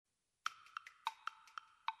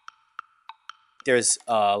there's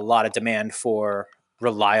a lot of demand for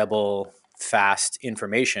reliable, fast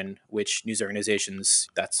information, which news organizations,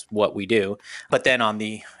 that's what we do. But then on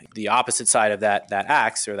the opposite side of that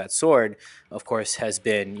axe or that sword, of course, has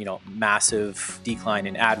been, massive decline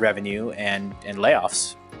in ad revenue and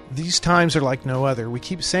layoffs. These times are like no other. We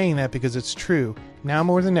keep saying that because it's true. Now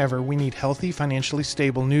more than ever, we need healthy, financially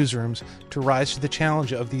stable newsrooms to rise to the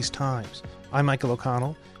challenge of these times. I'm Michael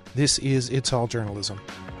O'Connell. This is It's All Journalism.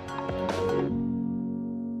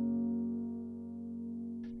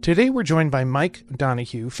 Today we're joined by Mike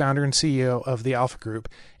Donohue, founder and CEO of the Alpha Group,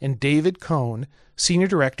 and David Cohn, senior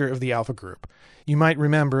director of the Alpha Group. You might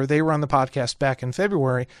remember they were on the podcast back in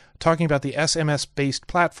February talking about the SMS-based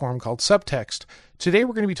platform called Subtext. Today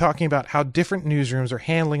we're going to be talking about how different newsrooms are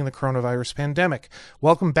handling the coronavirus pandemic.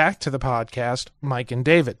 Welcome back to the podcast, Mike and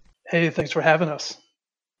David. Hey, thanks for having us.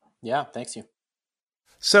 Yeah, thanks you.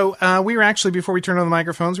 So we were actually, before we turned on the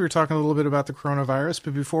microphones, we were talking a little bit about the coronavirus.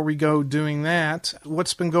 But before we go doing that,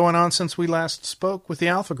 what's been going on since we last spoke with the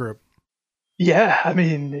Alpha Group? Yeah,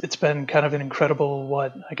 it's been kind of an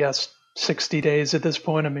incredible, 60 days at this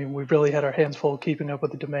point. We've really had our hands full keeping up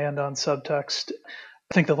with the demand on Subtext.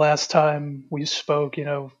 I think the last time we spoke,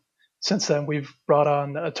 since then we've brought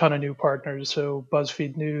on a ton of new partners. So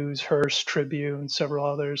BuzzFeed News, Hearst, Tribune, several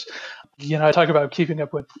others. I talk about keeping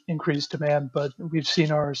up with increased demand, but we've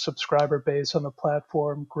seen our subscriber base on the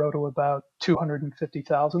platform grow to about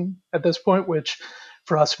 250,000 at this point, which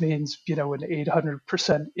for us means, an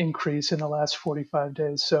 800% increase in the last 45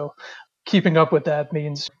 days. So keeping up with that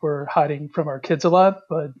means we're hiding from our kids a lot,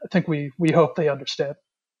 but I think we hope they understand.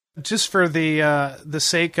 Just for the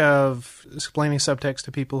sake of explaining Subtext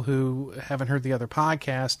to people who haven't heard the other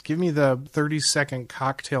podcast, give me the 30-second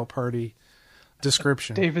cocktail party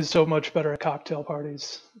description. Dave is so much better at cocktail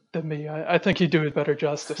parties than me. I think he'd do it better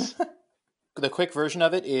justice. The quick version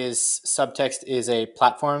of it is Subtext is a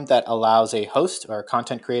platform that allows a host or a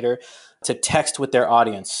content creator to text with their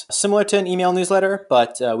audience. Similar to an email newsletter,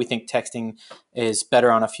 but we think texting is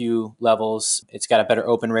better on a few levels. It's got a better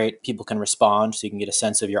open rate. People can respond, so you can get a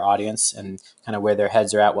sense of your audience and kind of where their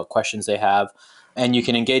heads are at, what questions they have. And you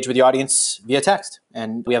can engage with the audience via text.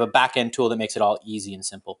 And we have a back-end tool that makes it all easy and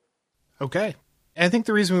simple. Okay. I think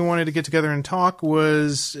the reason we wanted to get together and talk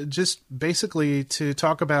was just basically to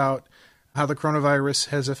talk about how the coronavirus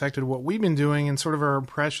has affected what we've been doing and sort of our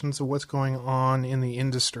impressions of what's going on in the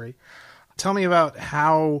industry. Tell me about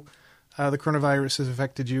how the coronavirus has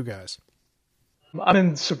affected you guys. I'm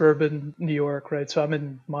in suburban New York, right? So I'm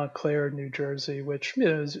in Montclair, New Jersey, which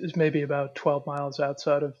is maybe about 12 miles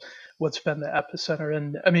outside of what's been the epicenter.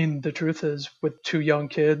 And the truth is, with two young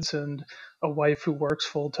kids and a wife who works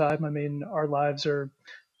full time, our lives are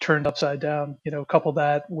turned upside down. Couple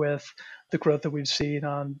that with the growth that we've seen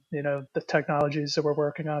on, the technologies that we're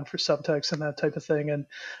working on for Subtext and that type of thing. And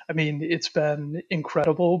it's been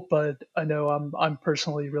incredible, but I know I'm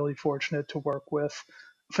personally really fortunate to work with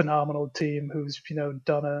a phenomenal team who's,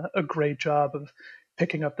 done a great job of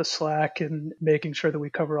picking up the slack and making sure that we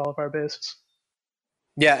cover all of our bases.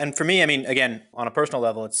 Yeah. And for me, again, on a personal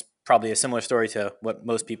level, it's probably a similar story to what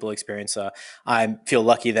most people experience. I feel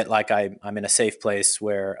lucky that I'm in a safe place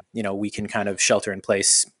where, we can kind of shelter in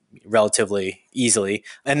place relatively easily.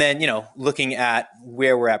 And then, looking at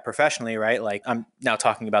where we're at professionally, right? Like I'm now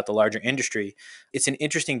talking about the larger industry. It's an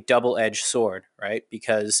interesting double-edged sword, right?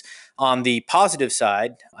 Because on the positive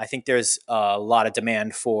side, I think there's a lot of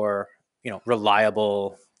demand for,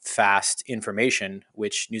 reliable, fast information,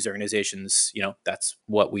 which news organizations, that's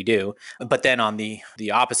what we do. But then on the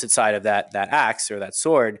opposite side of that axe or that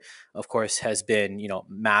sword, of course, has been,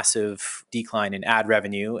 massive decline in ad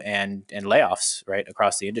revenue and layoffs right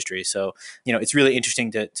across the industry. So, it's really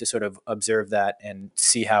interesting to sort of observe that and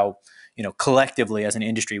see how, collectively as an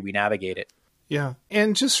industry we navigate it. Yeah.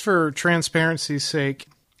 And just for transparency's sake,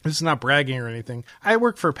 this is not bragging or anything. I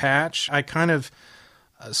work for Patch. I kind of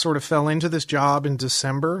sort of fell into this job in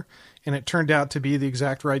December, and it turned out to be the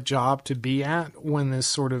exact right job to be at when this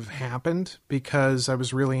sort of happened, because I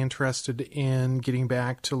was really interested in getting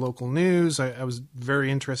back to local news. I was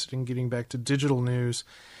very interested in getting back to digital news.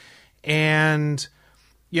 And,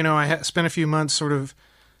 I spent a few months sort of,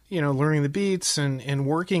 learning the beats and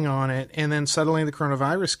working on it. And then suddenly the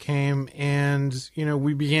coronavirus came and,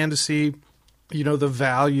 we began to see, the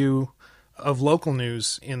value of local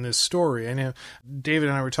news in this story. I know David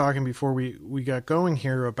and I were talking before we got going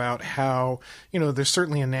here about how, there's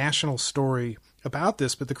certainly a national story about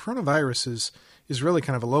this, but the coronavirus is really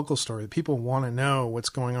kind of a local story. People want to know what's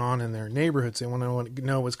going on in their neighborhoods. They want to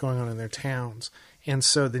know what's going on in their towns. And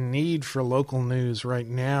so the need for local news right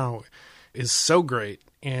now is so great.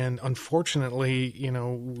 And unfortunately,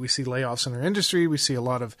 we see layoffs in our industry. We see a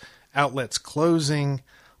lot of outlets closing.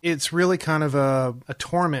 It's really kind of a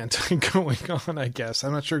torment going on, I guess.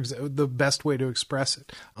 I'm not sure the best way to express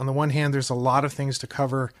it. On the one hand, there's a lot of things to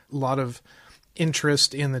cover, a lot of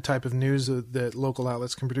interest in the type of news that local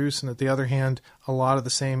outlets can produce. And at the other hand, a lot of the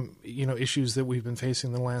same, issues that we've been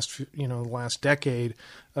facing the last decade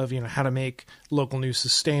of, how to make local news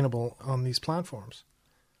sustainable on these platforms.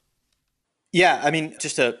 Yeah, I mean,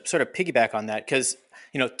 just to sort of piggyback on that, because,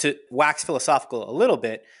 to wax philosophical a little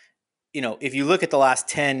bit, if you look at the last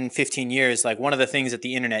 10, 15 years, like one of the things that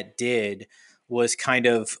the internet did was kind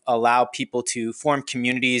of allow people to form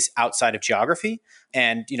communities outside of geography.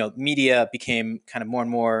 And, media became kind of more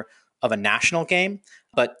and more of a national game.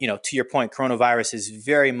 But, to your point, coronavirus is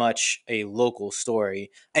very much a local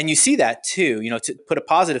story. And you see that too, to put a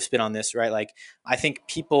positive spin on this, right? Like, I think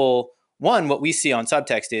people, what we see on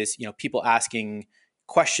Subtext is, people asking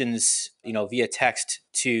questions, via text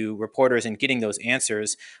to reporters and getting those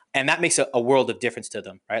answers. And that makes a world of difference to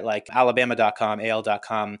them, right? Like Alabama.com,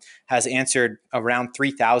 AL.com has answered around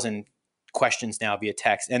 3,000 questions now via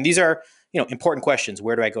text. And these are, important questions.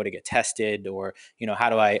 Where do I go to get tested? Or, how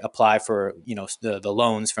do I apply for, the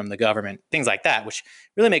loans from the government? Things like that, which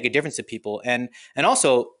really make a difference to people. And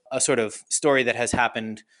also a sort of story that has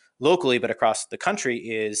happened locally, but across the country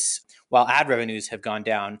is while ad revenues have gone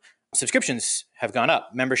down, subscriptions have gone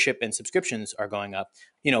up. Membership and subscriptions are going up.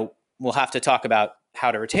 We'll have to talk about how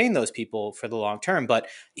to retain those people for the long term. But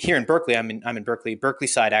here in Berkeley, I'm in Berkeley. Berkeley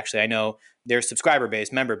side, actually, I know their subscriber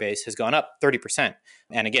base, member base has gone up 30%.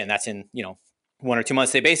 And again, that's in, 1 or 2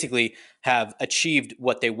 months. They basically have achieved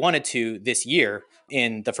what they wanted to this year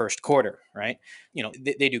in the first quarter, right?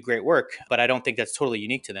 They do great work, but I don't think that's totally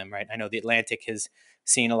unique to them, right? I know The Atlantic has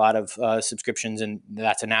seen a lot of subscriptions, and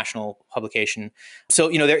that's a national publication. So,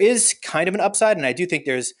 there is kind of an upside. And I do think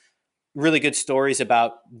there's really good stories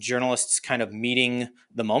about journalists kind of meeting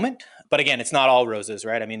the moment. But again, it's not all roses,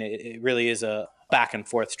 right? I mean, it really is a back and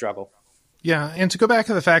forth struggle. Yeah, and to go back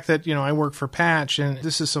to the fact that, I work for Patch, and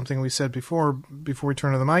this is something we said before we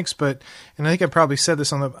turn to the mics, and I think I probably said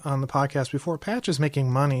this on the podcast before, Patch is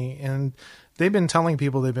making money, and they've been telling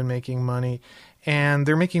people they've been making money, and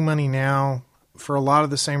they're making money now for a lot of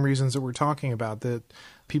the same reasons that we're talking about, that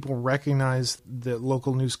people recognize that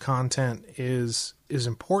local news content is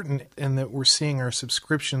important, and that we're seeing our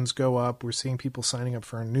subscriptions go up. We're seeing people signing up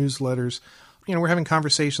for our newsletters. We're having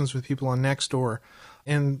conversations with people on Nextdoor,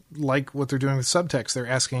 and like what they're doing with Subtext, they're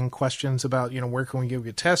asking questions about, where can we go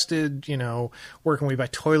get tested? Where can we buy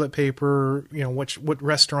toilet paper? What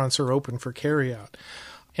restaurants are open for carryout?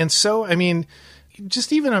 And so, I mean,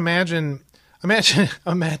 just even imagine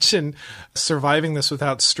surviving this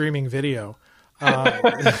without streaming video.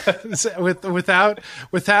 Without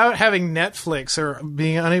having Netflix or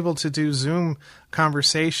being unable to do Zoom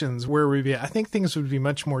conversations, where we'd be, I think things would be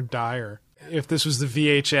much more dire if this was the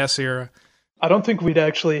VHS era. I don't think we'd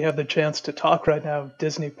actually have the chance to talk right now if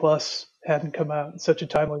Disney Plus hadn't come out in such a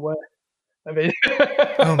timely way. I mean,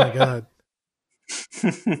 oh my God.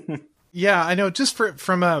 Yeah, I know. Just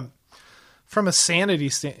from a sanity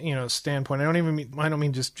standpoint, I don't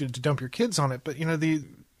mean just to dump your kids on it, but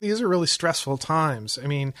these are really stressful times. I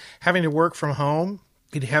mean, having to work from home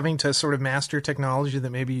and having to sort of master technology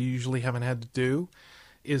that maybe you usually haven't had to do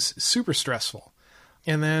is super stressful.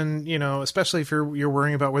 And then, especially if you're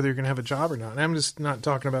worrying about whether you're going to have a job or not. And I'm just not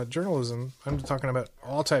talking about journalism. I'm talking about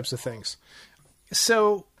all types of things.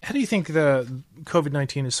 So how do you think the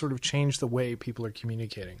COVID-19 has sort of changed the way people are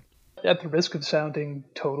communicating? At the risk of sounding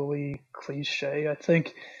totally cliche, I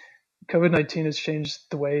think COVID-19 has changed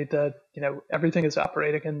the way that, everything is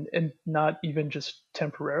operating, and not even just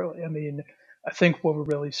temporarily. I mean, I think what we're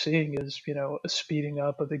really seeing is, a speeding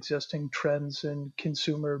up of existing trends in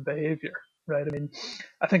consumer behavior, right? I mean,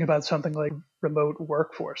 I think about something like remote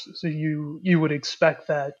workforces. So you would expect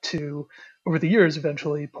that to, over the years,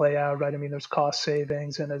 eventually play out, right? I mean, there's cost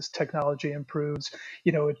savings, and as technology improves,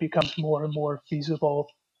 it becomes more and more feasible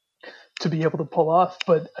to be able to pull off.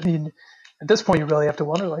 But I mean, at this point, you really have to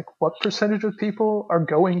wonder, like, what percentage of people are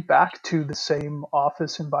going back to the same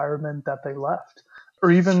office environment that they left?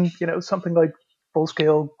 Or even, something like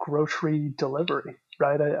full-scale grocery delivery,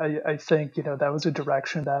 right? I think, that was a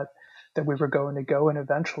direction that we were going to go in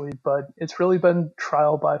eventually, but it's really been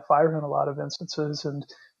trial by fire in a lot of instances. And,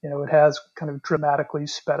 it has kind of dramatically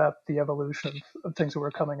sped up the evolution of things that were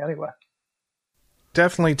coming anyway.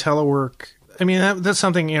 Definitely telework. I mean, that's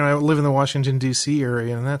something, I live in the Washington, D.C.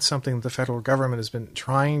 area, and that's something the federal government has been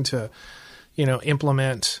trying to,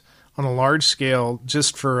 implement on a large scale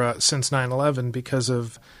just for since 9/11 because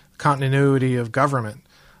of continuity of government.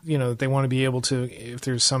 They want to be able to, if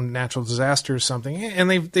there's some natural disaster or something, and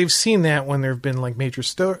they've seen that when there have been like major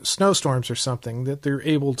snowstorms or something, that they're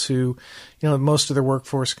able to, most of their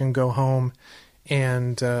workforce can go home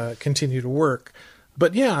and continue to work.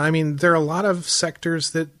 But yeah, I mean, there are a lot of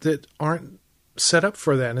sectors that aren't set up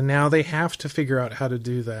for that, and now they have to figure out how to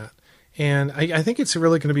do that. And I think it's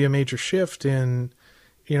really going to be a major shift in,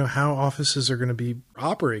 how offices are going to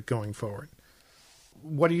operate going forward.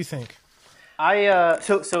 What do you think?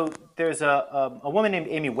 So there's a woman named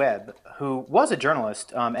Amy Webb who was a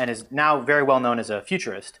journalist and is now very well known as a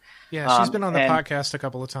futurist. Yeah, she's been on the podcast a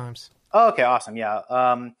couple of times. Oh, okay, awesome. Yeah.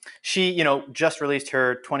 She, just released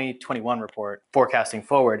her 2021 report, Forecasting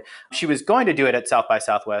Forward. She was going to do it at South by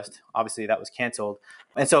Southwest. Obviously, that was canceled.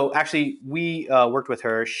 And so actually, we worked with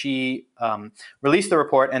her. She released the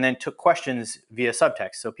report and then took questions via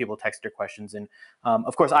subtext. So people texted her questions. And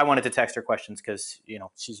of course, I wanted to text her questions because,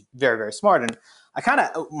 she's very, very smart. And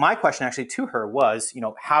my question actually to her was,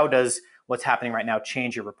 how does what's happening right now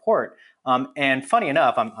change your report? And funny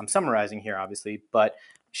enough, I'm summarizing here, obviously, but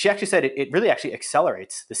she actually said it really actually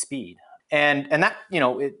accelerates the speed. And that,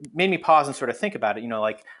 it made me pause and sort of think about it,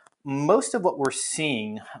 like most of what we're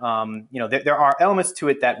seeing, there are elements to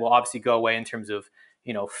it that will obviously go away in terms of,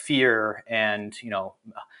 fear and,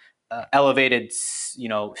 elevated,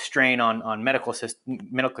 strain on medical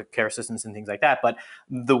care systems and things like that. But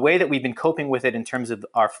the way that we've been coping with it in terms of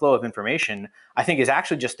our flow of information, I think is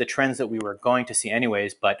actually just the trends that we were going to see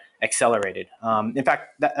anyways, but accelerated. In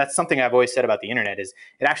fact, that's something I've always said about the internet is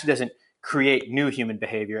it actually doesn't create new human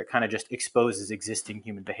behavior. It kind of just exposes existing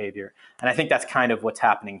human behavior. And I think that's kind of what's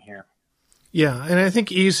happening here. Yeah. And I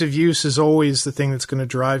think ease of use is always the thing that's going to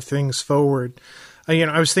drive things forward.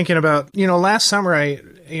 I was thinking about, last summer I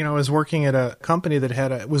was working at a company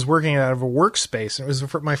that was working out of a workspace, and it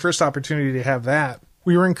was my first opportunity to have that.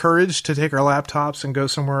 We were encouraged to take our laptops and go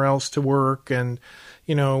somewhere else to work and,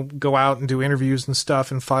 go out and do interviews and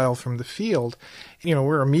stuff and file from the field.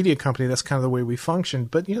 We're a media company. That's kind of the way we function.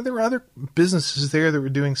 But, there were other businesses there that were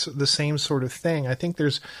doing the same sort of thing. I think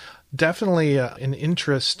there's definitely an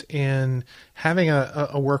interest in having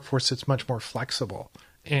a workforce that's much more flexible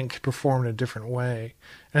and could perform in a different way.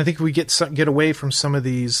 And I think if we get away from some of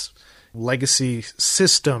these legacy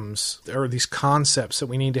systems or these concepts that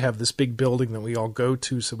we need to have this big building that we all go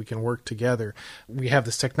to so we can work together. We have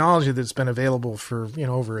this technology that's been available for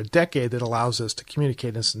over a decade that allows us to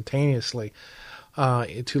communicate instantaneously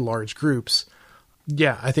to large groups.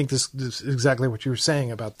 Yeah, I think this is exactly what you were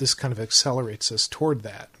saying about this kind of accelerates us toward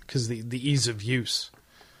that because the ease of use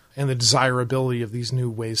and the desirability of these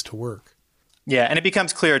new ways to work. Yeah, and it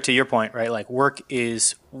becomes clear to your point, right? Like work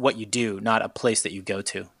is what you do, not a place that you go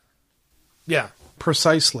to. Yeah,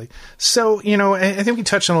 precisely. So, I think we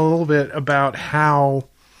touched on a little bit about how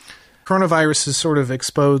coronavirus is sort of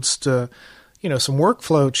exposed to, some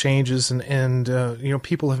workflow changes and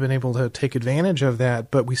people have been able to take advantage of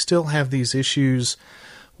that, but we still have these issues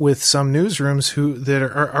with some newsrooms that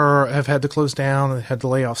have had to close down and had to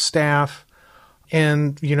lay off staff.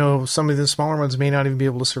 And, some of the smaller ones may not even be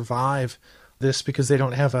able to survive this because they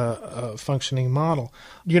don't have a functioning model.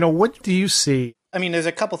 What do you see? I mean, there's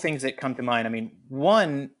a couple things that come to mind. I mean,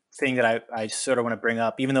 one thing that I sort of want to bring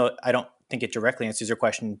up, even though I don't think it directly answers your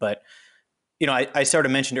question, but, I sort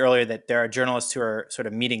of mentioned earlier that there are journalists who are sort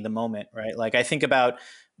of meeting the moment, right? Like I think about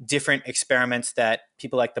different experiments that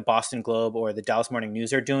people like the Boston Globe or the Dallas Morning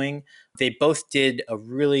News are doing. They both did a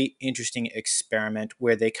really interesting experiment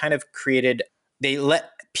where they kind of they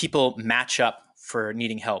let people match up for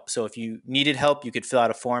needing help. So if you needed help, you could fill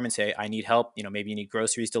out a form and say, I need help. Maybe you need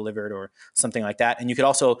groceries delivered or something like that. And you could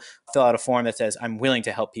also fill out a form that says, I'm willing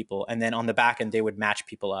to help people. And then on the back end, they would match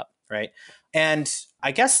people up, right? And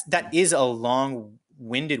I guess that is a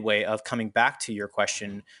long-winded way of coming back to your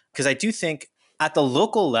question, because I do think at the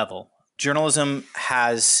local level, journalism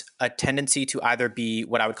has a tendency to either be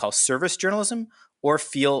what I would call service journalism or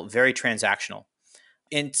feel very transactional.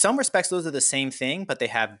 In some respects, those are the same thing, but they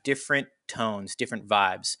have different tones, different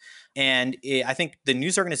vibes. And I think the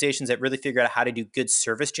news organizations that really figure out how to do good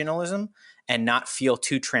service journalism and not feel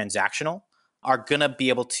too transactional are going to be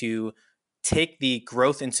able to take the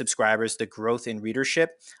growth in subscribers, the growth in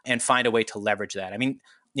readership, and find a way to leverage that. I mean,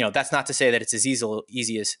 that's not to say that it's as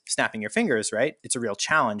easy as snapping your fingers, right? It's a real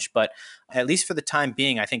challenge. But at least for the time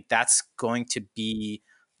being, I think that's going to be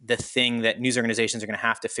the thing that news organizations are going to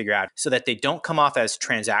have to figure out so that they don't come off as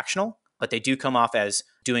transactional, but they do come off as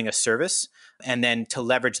doing a service, and then to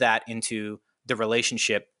leverage that into the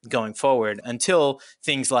relationship going forward until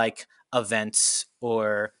things like events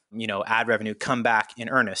or ad revenue come back in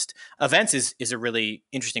earnest. Events is a really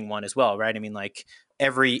interesting one as well, right? I mean, like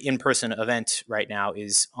every in-person event right now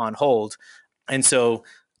is on hold. And so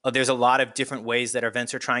there's a lot of different ways that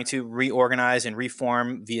events are trying to reorganize and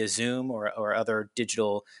reform via Zoom or other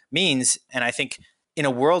digital means. And I think in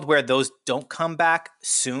a world where those don't come back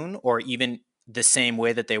soon or even the same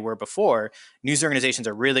way that they were before, news organizations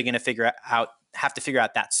are really going to have to figure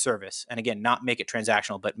out that service. And again, not make it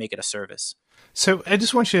transactional, but make it a service. So I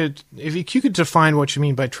just want you to, if you could define what you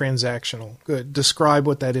mean by transactional, describe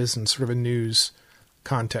what that is in sort of a news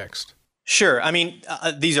context. Sure. I mean,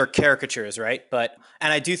 these are caricatures, right?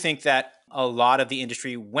 And I do think that a lot of the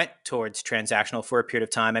industry went towards transactional for a period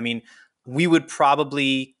of time. I mean, we would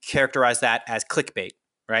probably characterize that as clickbait,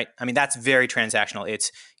 right? I mean, that's very transactional.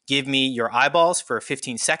 It's give me your eyeballs for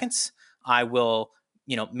 15 seconds. I will,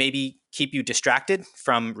 maybe keep you distracted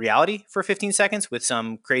from reality for 15 seconds with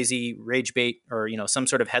some crazy rage bait or, some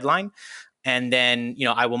sort of headline. And then,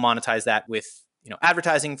 I will monetize that with,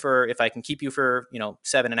 advertising for, if I can keep you for,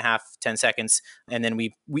 7.5, 10 seconds. And then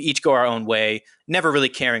we each go our own way, never really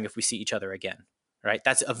caring if we see each other again. Right.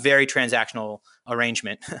 That's a very transactional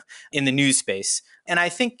arrangement in the news space. And I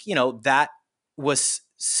think, that was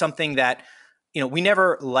something that, we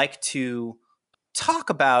never like to talk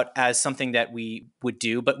about as something that we would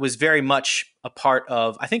do, but was very much a part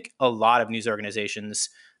of, I think, a lot of news organizations,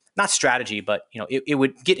 not strategy, but, it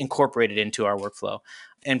would get incorporated into our workflow.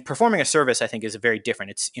 And performing a service, I think, is very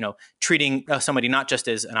different. It's, treating somebody not just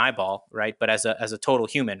as an eyeball, right, but as a total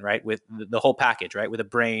human, right, with the whole package, right, with a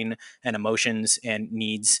brain and emotions and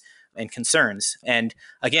needs and concerns. And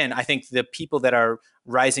again, I think the people that are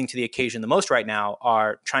rising to the occasion the most right now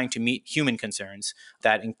are trying to meet human concerns.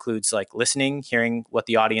 That includes like listening, hearing what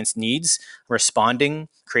the audience needs, responding,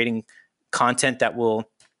 creating content that will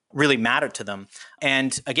really matter to them.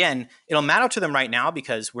 And again, it'll matter to them right now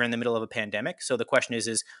because we're in the middle of a pandemic. So the question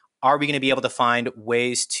is are we going to be able to find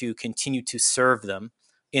ways to continue to serve them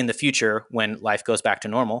in the future when life goes back to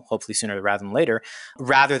normal, hopefully sooner rather than later,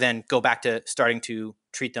 rather than go back to starting to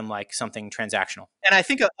treat them like something transactional. And I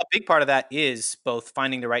think a big part of that is both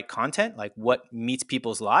finding the right content, like what meets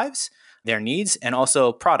people's lives, their needs, and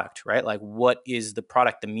also product, right? Like what is the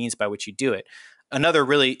product, the means by which you do it. Another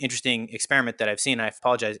really interesting experiment that I've seen, I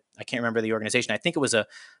apologize, I can't remember the organization, I think it was a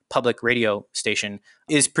public radio station,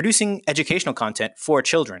 is producing educational content for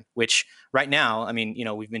children, which right now, I mean,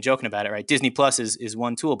 we've been joking about it, right? Disney Plus is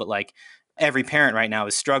one tool, but like every parent right now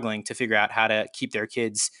is struggling to figure out how to keep their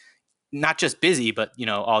kids not just busy, but,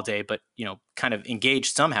 all day, but, kind of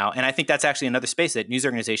engaged somehow. And I think that's actually another space that news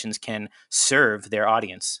organizations can serve their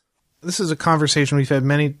audience. This is a conversation we've had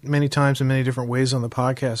many, many times in many different ways on the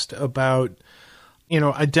podcast about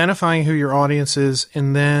identifying who your audience is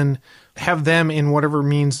and then have them in whatever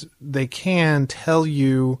means they can tell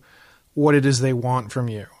you what it is they want from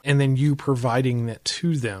you and then you providing that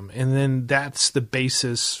to them. And then that's the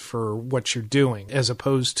basis for what you're doing as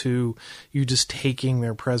opposed to you just taking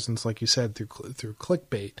their presence, like you said, through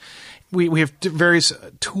clickbait. We have various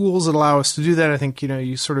tools that allow us to do that. I think,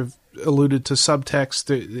 you sort of alluded to subtext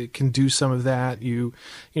that can do some of that.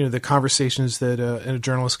 The conversations that a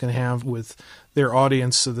journalist can have with their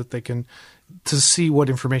audience so that they can to see what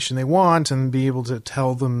information they want and be able to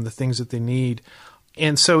tell them the things that they need.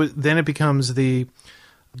 And so then it becomes the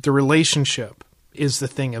relationship is the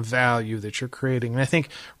thing of value that you're creating. And I think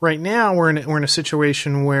right now we're in a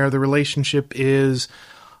situation where the relationship is,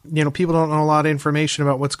 people don't know a lot of information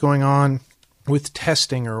about what's going on with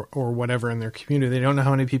testing or whatever in their community. They don't know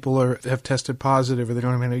how many people have tested positive, or they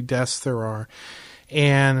don't know how many deaths there are.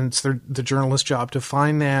 And it's the journalist's job to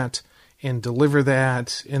find that and deliver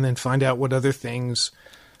that and then find out what other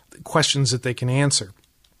questions that they can answer.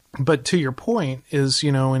 But to your point is,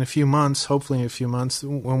 in a few months, hopefully in a few months,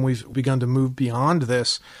 when we've begun to move beyond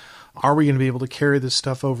this, are we going to be able to carry this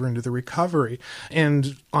stuff over into the recovery?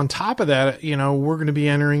 And on top of that, we're going to be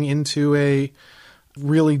entering into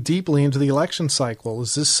really deeply into the election cycle.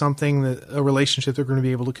 Is this something a relationship they're going to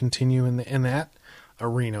be able to continue in that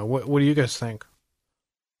arena? What do you guys think?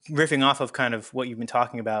 Riffing off of kind of what you've been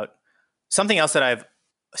talking about, something else that I've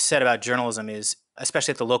said about journalism is,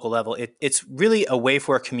 especially at the local level, it's really a way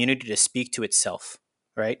for a community to speak to itself,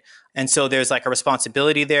 right? And so there's like a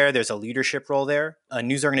responsibility there. There's a leadership role there. A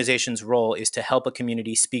news organization's role is to help a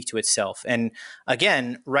community speak to itself. And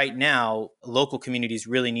again, right now, local communities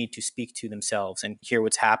really need to speak to themselves and hear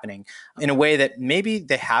what's happening in a way that maybe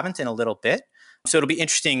they haven't in a little bit. So it'll be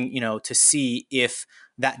interesting, to see if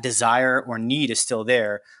that desire or need is still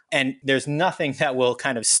there. And there's nothing that will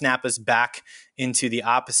kind of snap us back into the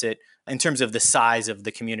opposite in terms of the size of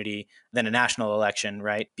the community than a national election,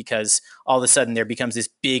 right? Because all of a sudden there becomes this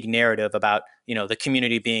big narrative about, the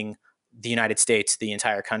community being the United States, the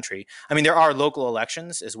entire country. I mean, there are local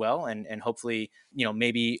elections as well, and hopefully,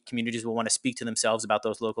 maybe communities will want to speak to themselves about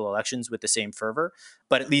those local elections with the same fervor.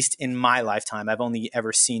 But at least in my lifetime, I've only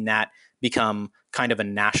ever seen that become kind of a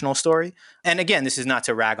national story. And again, this is not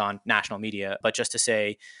to rag on national media, but just to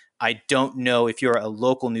say, I don't know if you're a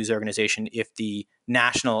local news organization, if the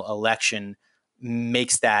national election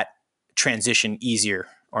makes that transition easier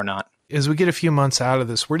or not. As we get a few months out of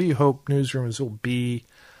this, where do you hope newsrooms will be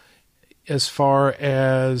as far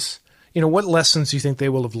as, what lessons do you think they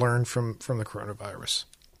will have learned from the coronavirus?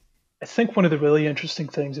 I think one of the really interesting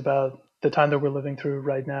things about the time that we're living through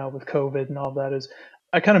right now with COVID and all that is,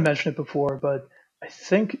 I kind of mentioned it before, but I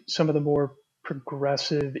think some of the more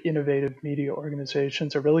progressive, innovative media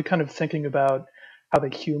organizations are really kind of thinking about how they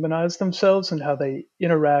humanize themselves and how they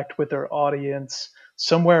interact with their audience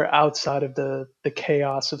somewhere outside of the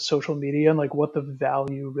chaos of social media and like what the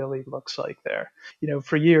value really looks like there.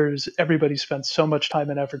 For years, everybody spent so much time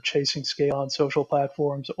and effort chasing scale on social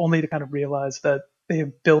platforms only to kind of realize that they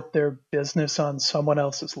have built their business on someone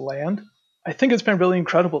else's land. I think it's been really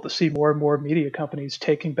incredible to see more and more media companies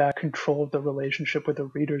taking back control of the relationship with their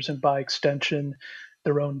readers and by extension,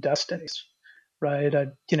 their own destinies, right?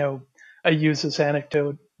 I use this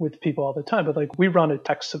anecdote with people all the time, but like we run a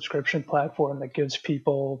tech subscription platform that gives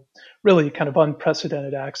people really kind of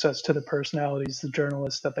unprecedented access to the personalities, the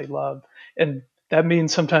journalists that they love. And that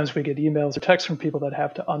means sometimes we get emails or texts from people that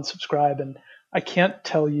have to unsubscribe. And I can't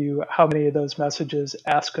tell you how many of those messages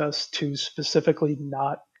ask us to specifically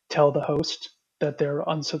not tell the host that they're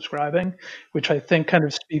unsubscribing, which I think kind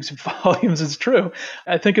of speaks volumes. It's true.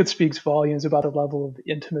 I think it speaks volumes about the level of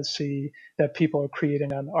intimacy that people are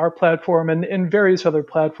creating on our platform and in various other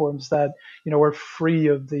platforms that, are free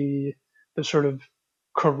of the sort of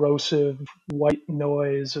corrosive white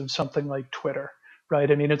noise of something like Twitter, right?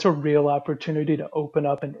 I mean, it's a real opportunity to open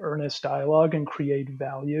up an earnest dialogue and create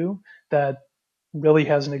value that really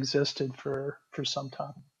hasn't existed for some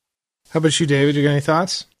time. How about you, David? You got any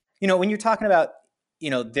thoughts? When you're talking about,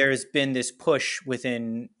 there's been this push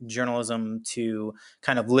within journalism to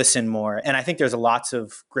kind of listen more. And I think there's lots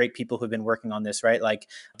of great people who've been working on this, right? Like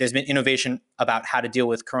there's been innovation about how to deal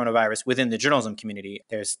with coronavirus within the journalism community.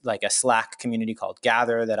 There's like a Slack community called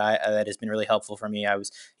Gather that has been really helpful for me.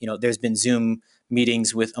 There's been Zoom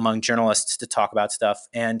meetings among journalists to talk about stuff.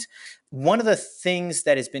 And one of the things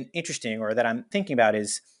that has been interesting or that I'm thinking about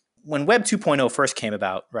is when Web 2.0 first came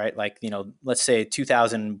about, right? Like, let's say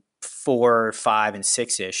 2004, 5, and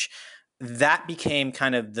 6-ish, that became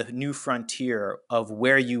kind of the new frontier of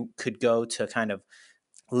where you could go to kind of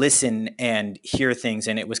listen and hear things.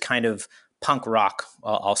 And it was kind of punk rock,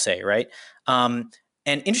 I'll say, right? And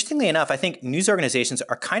interestingly enough, I think news organizations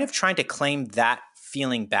are kind of trying to claim that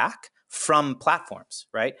feeling back from platforms,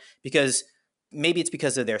 right? Because maybe it's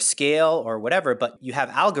because of their scale or whatever, but you have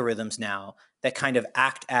algorithms now that kind of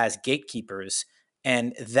act as gatekeepers,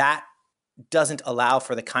 and that doesn't allow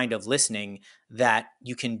for the kind of listening that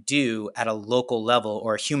you can do at a local level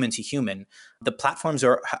or human to human. The platforms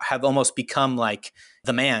have almost become like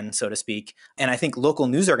the man, so to speak. And I think local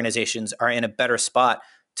news organizations are in a better spot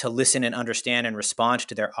to listen and understand and respond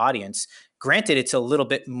to their audience. Granted, it's a little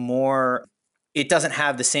bit more, it doesn't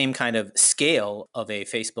have the same kind of scale of a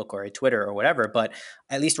Facebook or a Twitter or whatever, but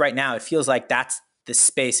at least right now it feels like that's the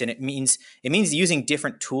space. And it means using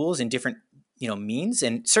different tools and different means,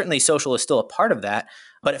 and certainly social is still a part of that,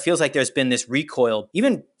 but it feels like there's been this recoil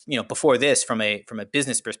even before this from a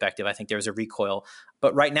business perspective. I think there was a recoil,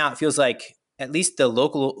 but right now it feels like at least the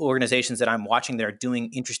local organizations that I'm watching that are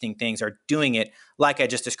doing interesting things are doing it like I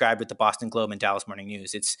just described with the Boston Globe and Dallas Morning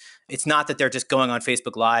News. It's not that they're just going on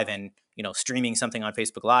Facebook Live and streaming something on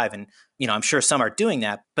Facebook Live, and I'm sure some are doing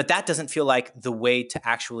that, but that doesn't feel like the way to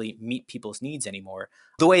actually meet people's needs anymore.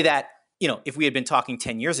 The way that if we had been talking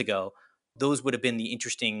 10 years ago, those would have been the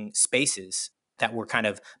interesting spaces that were kind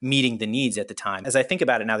of meeting the needs at the time. As I think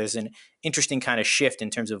about it now, there's an interesting kind of shift in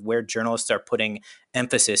terms of where journalists are putting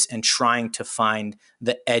emphasis and trying to find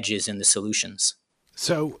the edges in the solutions.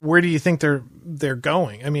 So where do you think they're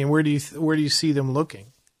going? I mean, where do you see them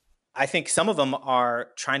looking? I think some of them are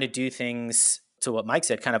trying to do things, to what Mike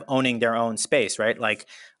said, kind of owning their own space, right? Like,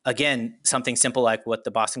 again, something simple like what the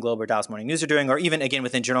Boston Globe or Dallas Morning News are doing, or even, again,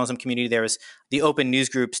 within journalism community, there was the Open News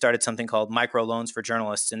Group started something called microloans for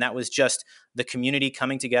journalists. And that was just the community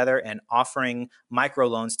coming together and offering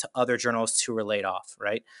microloans to other journalists who were laid off,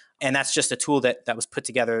 right? And that's just a tool that was put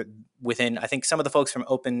together within, I think, some of the folks from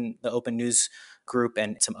the Open News Group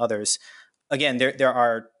and some others. Again, there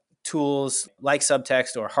are tools like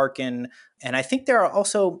Subtext or Hearken. And I think there are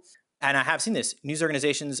also, and I have seen this, news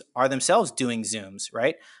organizations are themselves doing Zooms,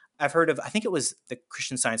 right? I've heard of, I think it was the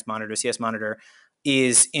Christian Science Monitor, CS Monitor,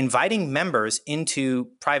 is inviting members into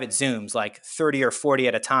private Zooms, like 30 or 40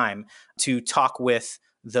 at a time, to talk with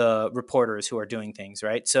the reporters who are doing things,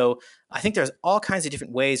 right? So I think there's all kinds of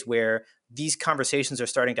different ways where these conversations are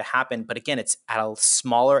starting to happen. But again, it's at a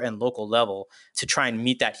smaller and local level to try and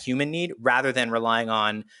meet that human need rather than relying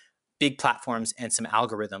on big platforms and some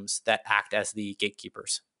algorithms that act as the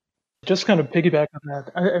gatekeepers. Just kind of piggyback on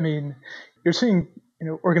that. I mean, you're seeing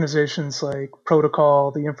organizations like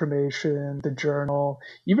Protocol, The Information, The Journal,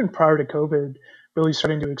 even prior to COVID, really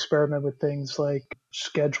starting to experiment with things like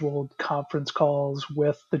scheduled conference calls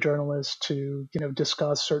with the journalists to,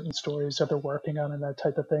 discuss certain stories that they're working on and that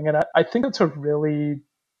type of thing. And I think that's a really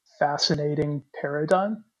fascinating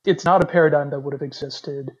paradigm. It's not a paradigm that would have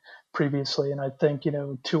existed previously. And I think,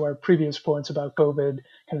 to our previous points about COVID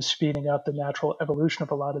kind of speeding up the natural evolution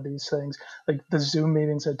of a lot of these things, like the Zoom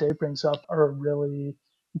meetings that Dave brings up are a really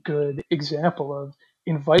good example of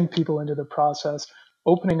inviting people into the process,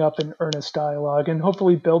 opening up an earnest dialogue, and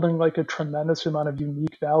hopefully building like a tremendous amount of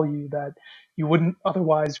unique value that you wouldn't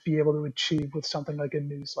otherwise be able to achieve with something like a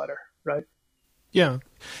newsletter, right? Yeah.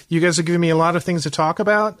 You guys are giving me a lot of things to talk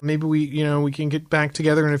about. Maybe we can get back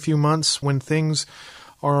together in a few months when things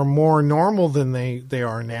are more normal than they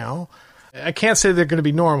are now. I can't say they're going to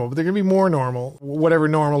be normal, but they're going to be more normal, whatever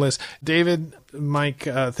normal is. David, Mike,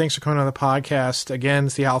 thanks for coming on the podcast. Again,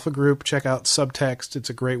 it's the Alpha Group. Check out Subtext. It's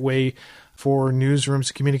a great way for newsrooms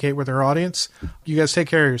to communicate with their audience. You guys take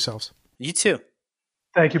care of yourselves. You too.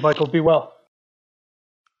 Thank you, Michael. Be well.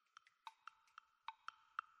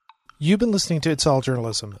 You've been listening to It's All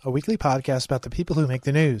Journalism, a weekly podcast about the people who make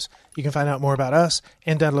the news. You can find out more about us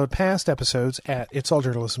and download past episodes at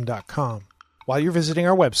itsalljournalism.com. While you're visiting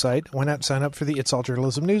our website, why not sign up for the It's All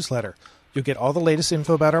Journalism newsletter? You'll get all the latest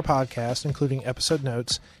info about our podcast, including episode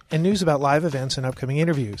notes and news about live events and upcoming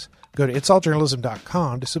interviews. Go to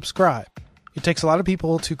itsalljournalism.com to subscribe. It takes a lot of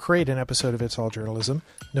people to create an episode of It's All Journalism.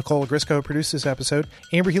 Nicole Grisco produced this episode,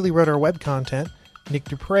 Amber Healy wrote our web content, Nick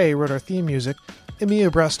Dupre wrote our theme music,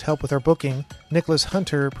 Emilia Brust helped with our booking, Nicholas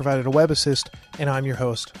Hunter provided a web assist, and I'm your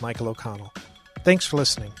host, Michael O'Connell. Thanks for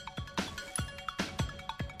listening.